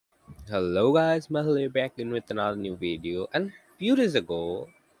Hello guys, Mehul back in with another new video. And few days ago,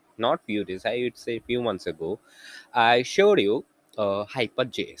 not few days, I would say few months ago, I showed you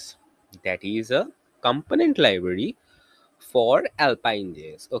HyperJS. That is a component library for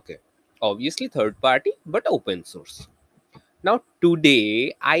Alpine.js. Okay, obviously third party, but open source. Now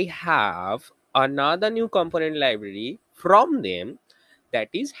today I have another new component library from them, that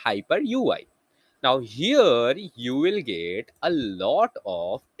is HyperUI. Now here you will get a lot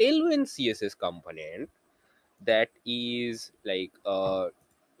of Tailwind CSS component that is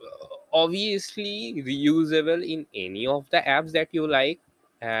obviously reusable in any of the apps that you like,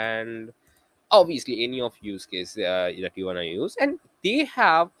 and obviously any of use case that you want to use, and they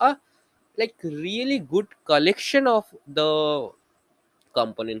have a really good collection of the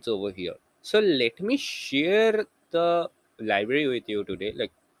components over here. So let me share the library with you today,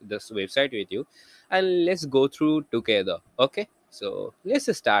 like this website with you, and let's go through together. Okay, so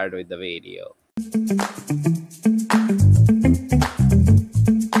let's start with the video.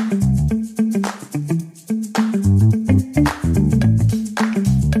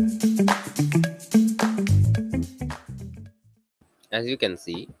 As you can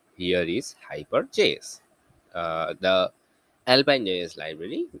see, here is HyperJS, the Alpine.js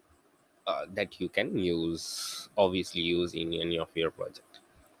library that you can obviously use in any of your project.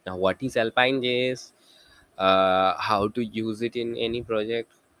 Now, what is Alpine.js? How to use it in any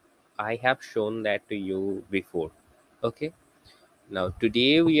project? I have shown that to you before. Okay. Now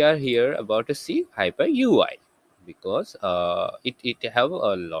today we are here about to see HyperUI because it have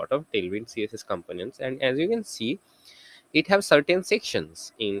a lot of Tailwind CSS components, and as you can see, it have certain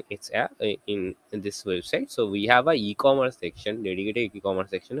sections in its app in this website. So we have a e-commerce section, dedicated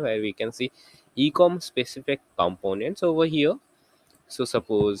e-commerce section, where we can see e-com specific components over here. So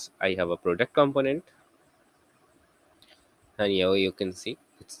suppose I have a product component, and here you can see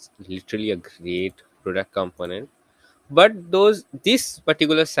it's literally a great product component, but this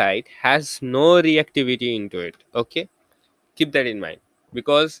particular site has no reactivity into it. Okay, keep that in mind,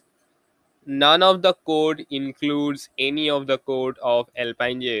 because none of the code includes any of the code of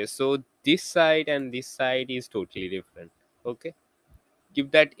Alpine.js. So this site and this site is totally different. Okay,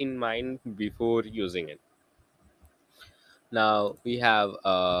 keep that in mind before using it. Now we have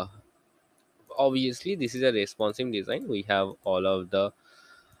obviously this is a responsive design. We have all of the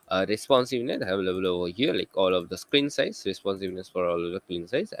responsiveness available over here, like all of the screen size responsiveness for all of the screen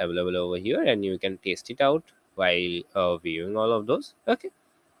size available over here, and you can test it out while viewing all of those. Okay,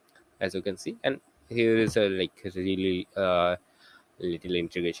 as you can see, and here is a really little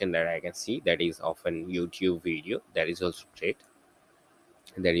integration that I can see, that is often YouTube video, that is also great,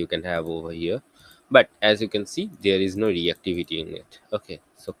 that you can have over here. But as you can see, there is no reactivity in it. Okay,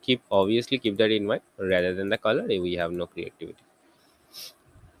 so obviously keep that in mind. Rather than the color, we have no reactivity.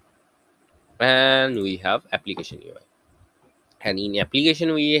 And we have application UI, and in application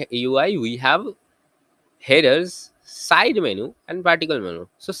UI we have headers, side menu, and particle menu.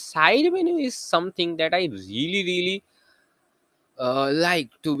 So side menu is something that I really like,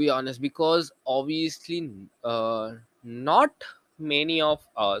 to be honest, because obviously not many of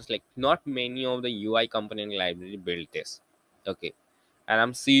us, like not many of the UI component library built this. Okay, and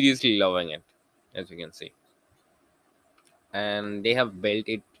I'm seriously loving it, as you can see, and they have built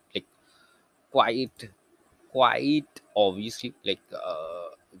it like quite obviously,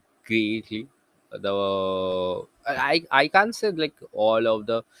 greatly. The I can't say like all of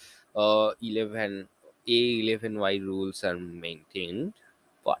the 11 A11Y rules are maintained,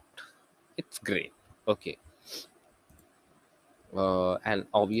 but it's great. Okay, and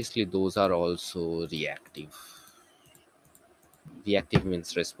obviously those are also reactive. Reactive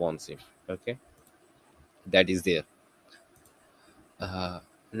means responsive. Okay, that is there.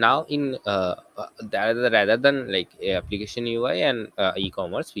 Now in rather than like application UI and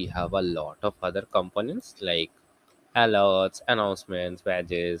e-commerce, we have a lot of other components like alerts, announcements,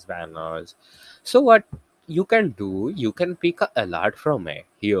 badges, banners. So what you can do, you can pick a alert from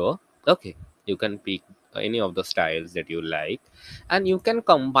here. Okay, you can pick any of the styles that you like, and you can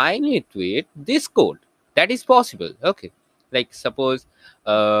combine it with this code. That is possible. Okay, like suppose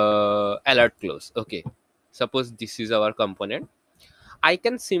alert close. Okay, suppose this is our component. I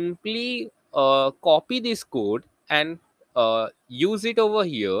can simply copy this code and use it over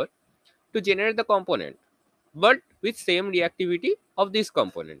here to generate the component, but with same reactivity of this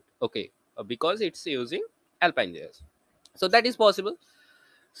component. Okay, because it's using Alpine.js. So that is possible.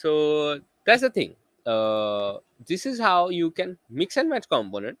 So that's the thing. This is how you can mix and match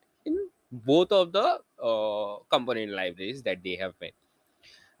component in both of the component libraries that they have made.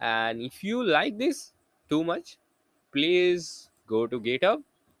 And if you like this too much, please go to GitHub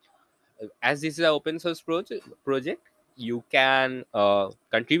as this is an open source project, you can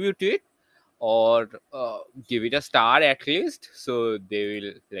contribute to it, or give it a star at least, so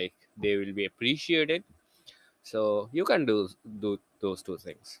they will be appreciated. So you can do those two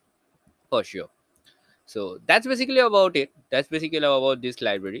things for sure. So that's basically about it. That's basically about this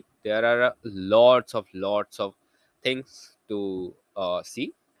library. There are lots of things to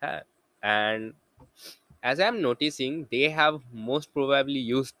see. And as I'm noticing, they have most probably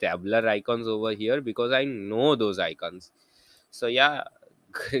used tabular icons over here, because I know those icons. So yeah,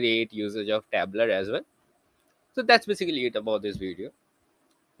 great usage of tabular as well. So that's basically it about this video.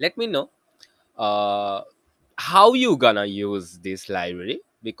 Let me know uh, how you gonna use this library,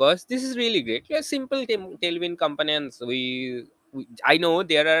 because this is really great. Yeah, simple tailwind components. I know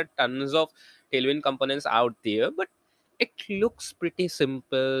there are tons of tailwind components out there, but it looks pretty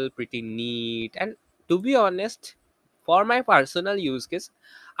simple, pretty neat. And to be honest, for my personal use case,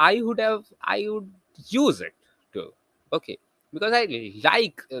 I would use it too. Okay, because I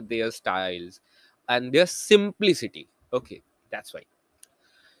like their styles and their simplicity. Okay, that's why.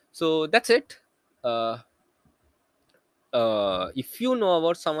 So that's it. uh, if you know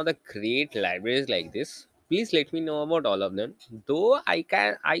about some of the great libraries like this, please let me know about all of them. Though I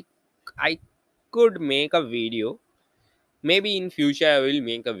could make a video. Maybe in future I will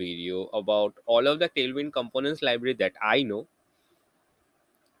make a video about all of the Tailwind components library that I know.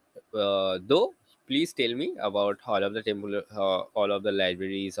 Though, please tell me about all of the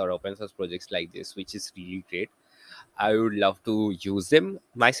libraries or open source projects like this, which is really great. I would love to use them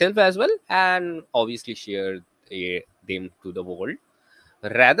myself as well, and obviously share them to the world.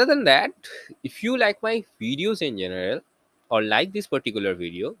 Rather than that, if you like my videos in general, or like this particular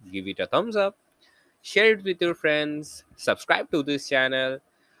video, give it a thumbs up, share it with your friends, subscribe to this channel,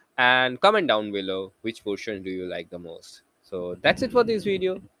 and comment down below which portion do you like the most. So that's it for this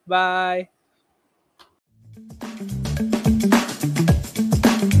video. Bye.